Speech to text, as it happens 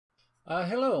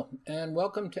Hello, and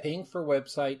welcome to Paying for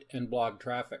Website and Blog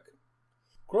Traffic.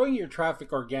 Growing your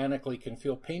traffic organically can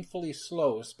feel painfully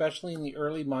slow, especially in the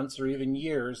early months or even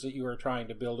years that you are trying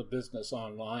to build a business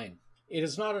online. It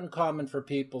is not uncommon for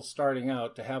people starting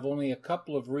out to have only a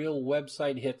couple of real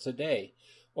website hits a day,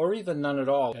 or even none at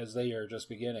all as they are just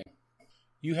beginning.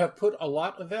 You have put a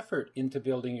lot of effort into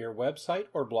building your website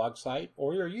or blog site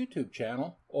or your YouTube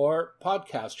channel or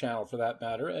podcast channel for that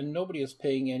matter, and nobody is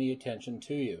paying any attention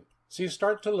to you. So you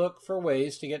start to look for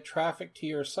ways to get traffic to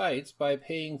your sites by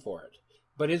paying for it.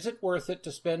 But is it worth it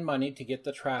to spend money to get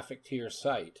the traffic to your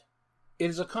site? It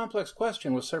is a complex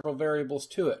question with several variables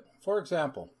to it. For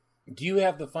example, do you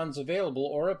have the funds available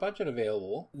or a budget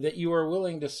available that you are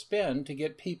willing to spend to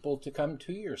get people to come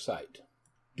to your site?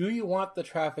 Do you want the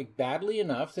traffic badly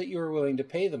enough that you are willing to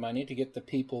pay the money to get the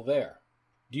people there?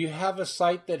 Do you have a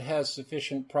site that has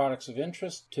sufficient products of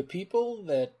interest to people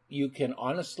that you can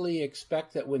honestly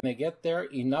expect that when they get there,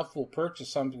 enough will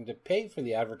purchase something to pay for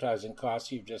the advertising costs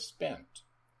you've just spent?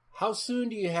 How soon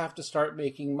do you have to start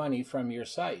making money from your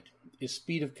site? Is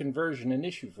speed of conversion an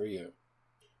issue for you?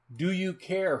 Do you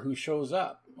care who shows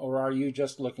up, or are you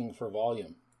just looking for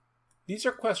volume? These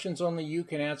are questions only you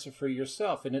can answer for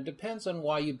yourself, and it depends on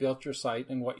why you built your site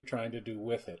and what you're trying to do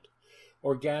with it.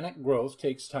 Organic growth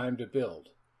takes time to build.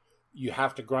 You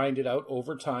have to grind it out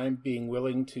over time, being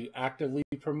willing to actively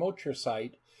promote your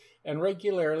site and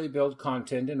regularly build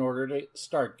content in order to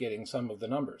start getting some of the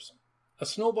numbers. A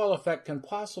snowball effect can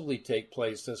possibly take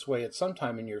place this way at some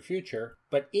time in your future,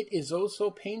 but it is also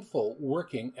painful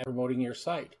working at promoting your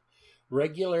site.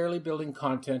 Regularly building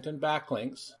content and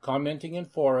backlinks, commenting in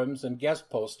forums and guest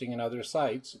posting in other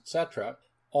sites, etc.,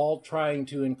 all trying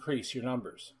to increase your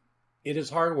numbers. It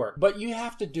is hard work, but you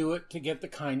have to do it to get the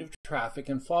kind of traffic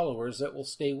and followers that will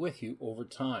stay with you over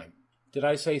time. Did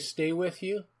I say stay with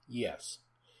you? Yes.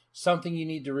 Something you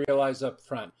need to realize up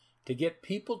front. To get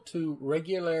people to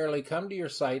regularly come to your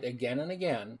site again and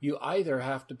again, you either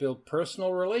have to build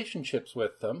personal relationships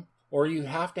with them, or you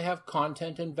have to have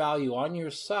content and value on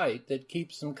your site that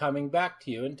keeps them coming back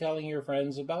to you and telling your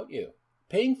friends about you.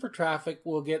 Paying for traffic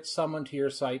will get someone to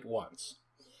your site once.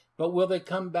 But will they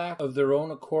come back of their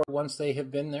own accord once they have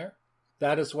been there?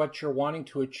 That is what you're wanting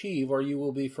to achieve, or you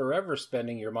will be forever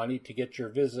spending your money to get your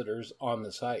visitors on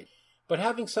the site. But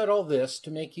having said all this, to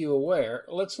make you aware,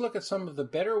 let's look at some of the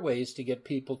better ways to get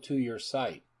people to your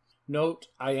site. Note,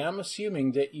 I am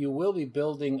assuming that you will be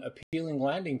building appealing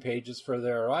landing pages for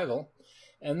their arrival,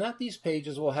 and that these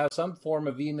pages will have some form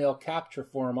of email capture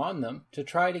form on them to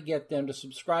try to get them to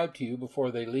subscribe to you before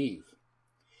they leave.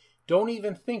 Don't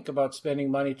even think about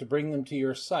spending money to bring them to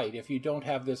your site if you don't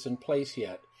have this in place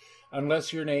yet,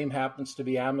 unless your name happens to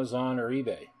be Amazon or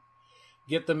eBay.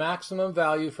 Get the maximum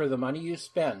value for the money you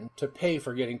spend to pay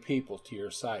for getting people to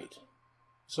your site.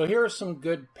 So here are some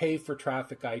good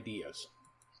pay-for-traffic ideas.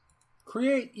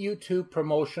 Create YouTube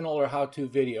promotional or how-to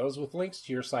videos with links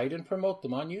to your site and promote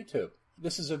them on YouTube.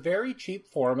 This is a very cheap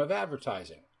form of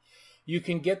advertising. You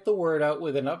can get the word out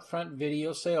with an upfront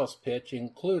video sales pitch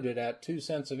included at 2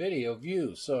 cents a video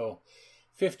view, so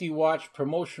 50 watch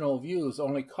promotional views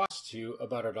only costs you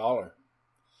about $1.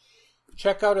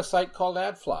 Check out a site called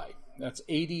AdFly. That's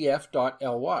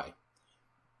adf.ly.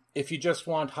 If you just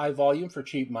want high volume for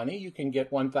cheap money, you can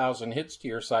get 1,000 hits to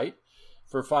your site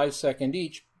for 5 seconds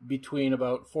each, between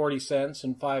about 40 cents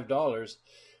and $5,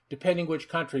 depending which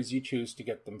countries you choose to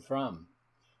get them from.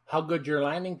 How good your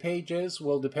landing page is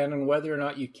will depend on whether or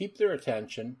not you keep their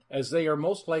attention, as they are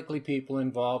most likely people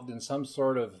involved in some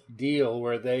sort of deal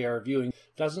where they are viewing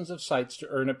dozens of sites to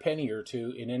earn a penny or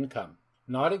two in income.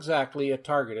 Not exactly a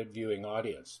targeted viewing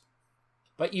audience.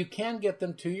 But you can get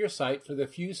them to your site for the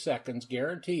few seconds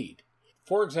guaranteed.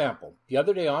 For example, the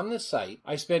other day on this site,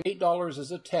 I spent $8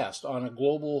 as a test on a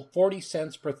global 40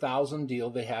 cents per thousand deal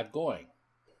they had going.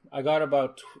 I got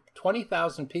about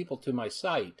 20,000 people to my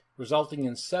site, resulting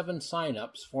in 7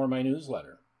 signups for my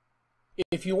newsletter.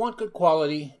 If you want good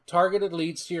quality, targeted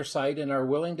leads to your site and are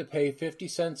willing to pay 50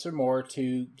 cents or more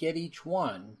to get each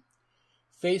one,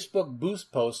 Facebook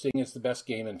boost posting is the best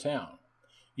game in town.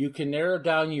 You can narrow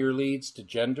down your leads to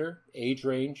gender, age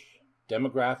range,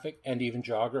 demographic, and even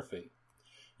geography.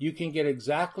 You can get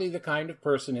exactly the kind of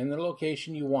person in the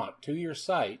location you want to your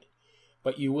site,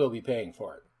 but you will be paying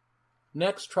for it.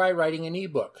 Next, try writing an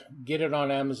ebook. Get it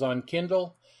on Amazon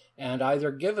Kindle, and either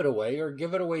give it away or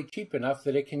give it away cheap enough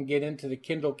that it can get into the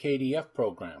Kindle KDF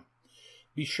program.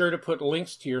 Be sure to put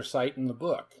links to your site in the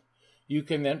book. You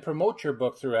can then promote your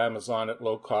book through Amazon at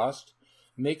low cost,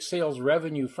 make sales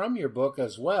revenue from your book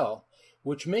as well,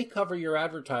 which may cover your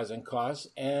advertising costs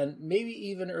and maybe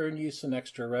even earn you some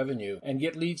extra revenue and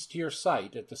get leads to your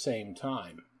site at the same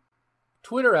time.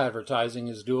 Twitter advertising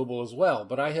is doable as well,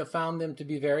 but I have found them to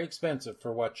be very expensive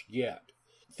for what you get.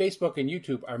 Facebook and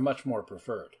YouTube are much more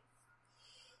preferred.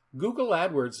 Google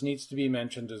AdWords needs to be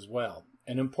mentioned as well,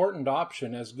 an important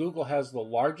option as Google has the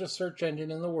largest search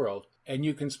engine in the world, and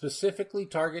you can specifically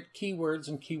target keywords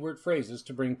and keyword phrases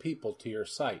to bring people to your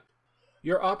site.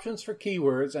 Your options for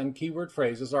keywords and keyword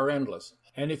phrases are endless,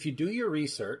 and if you do your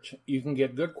research, you can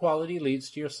get good quality leads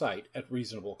to your site at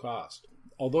reasonable cost.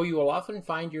 Although you will often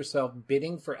find yourself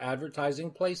bidding for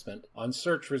advertising placement on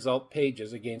search result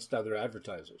pages against other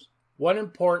advertisers. One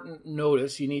important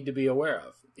notice you need to be aware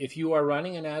of. If you are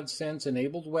running an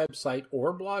AdSense-enabled website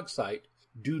or blog site,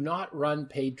 do not run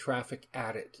paid traffic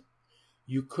at it.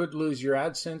 You could lose your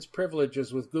AdSense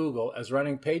privileges with Google as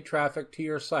running paid traffic to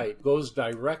your site goes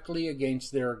directly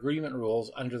against their agreement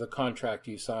rules under the contract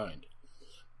you signed.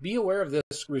 Be aware of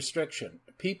this restriction.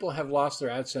 People have lost their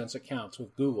AdSense accounts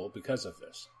with Google because of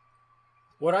this.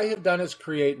 What I have done is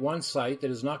create one site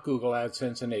that is not Google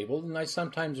AdSense enabled, and I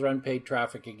sometimes run paid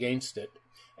traffic against it.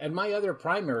 And my other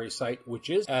primary site, which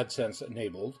is AdSense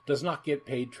enabled, does not get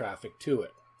paid traffic to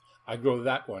it. I grow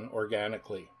that one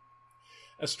organically.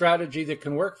 A strategy that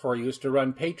can work for you is to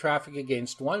run paid traffic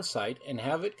against one site and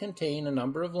have it contain a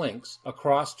number of links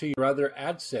across to your other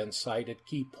AdSense site at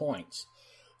key points,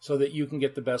 so that you can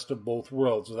get the best of both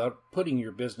worlds without putting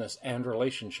your business and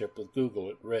relationship with Google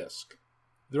at risk.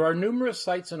 There are numerous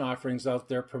sites and offerings out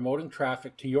there promoting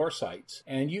traffic to your sites,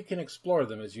 and you can explore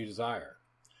them as you desire.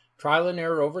 Trial and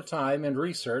error over time and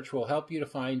research will help you to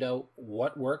find out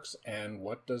what works and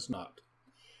what does not.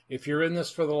 If you're in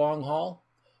this for the long haul,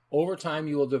 over time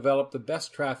you will develop the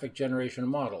best traffic generation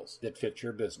models that fit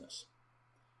your business.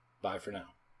 Bye for now.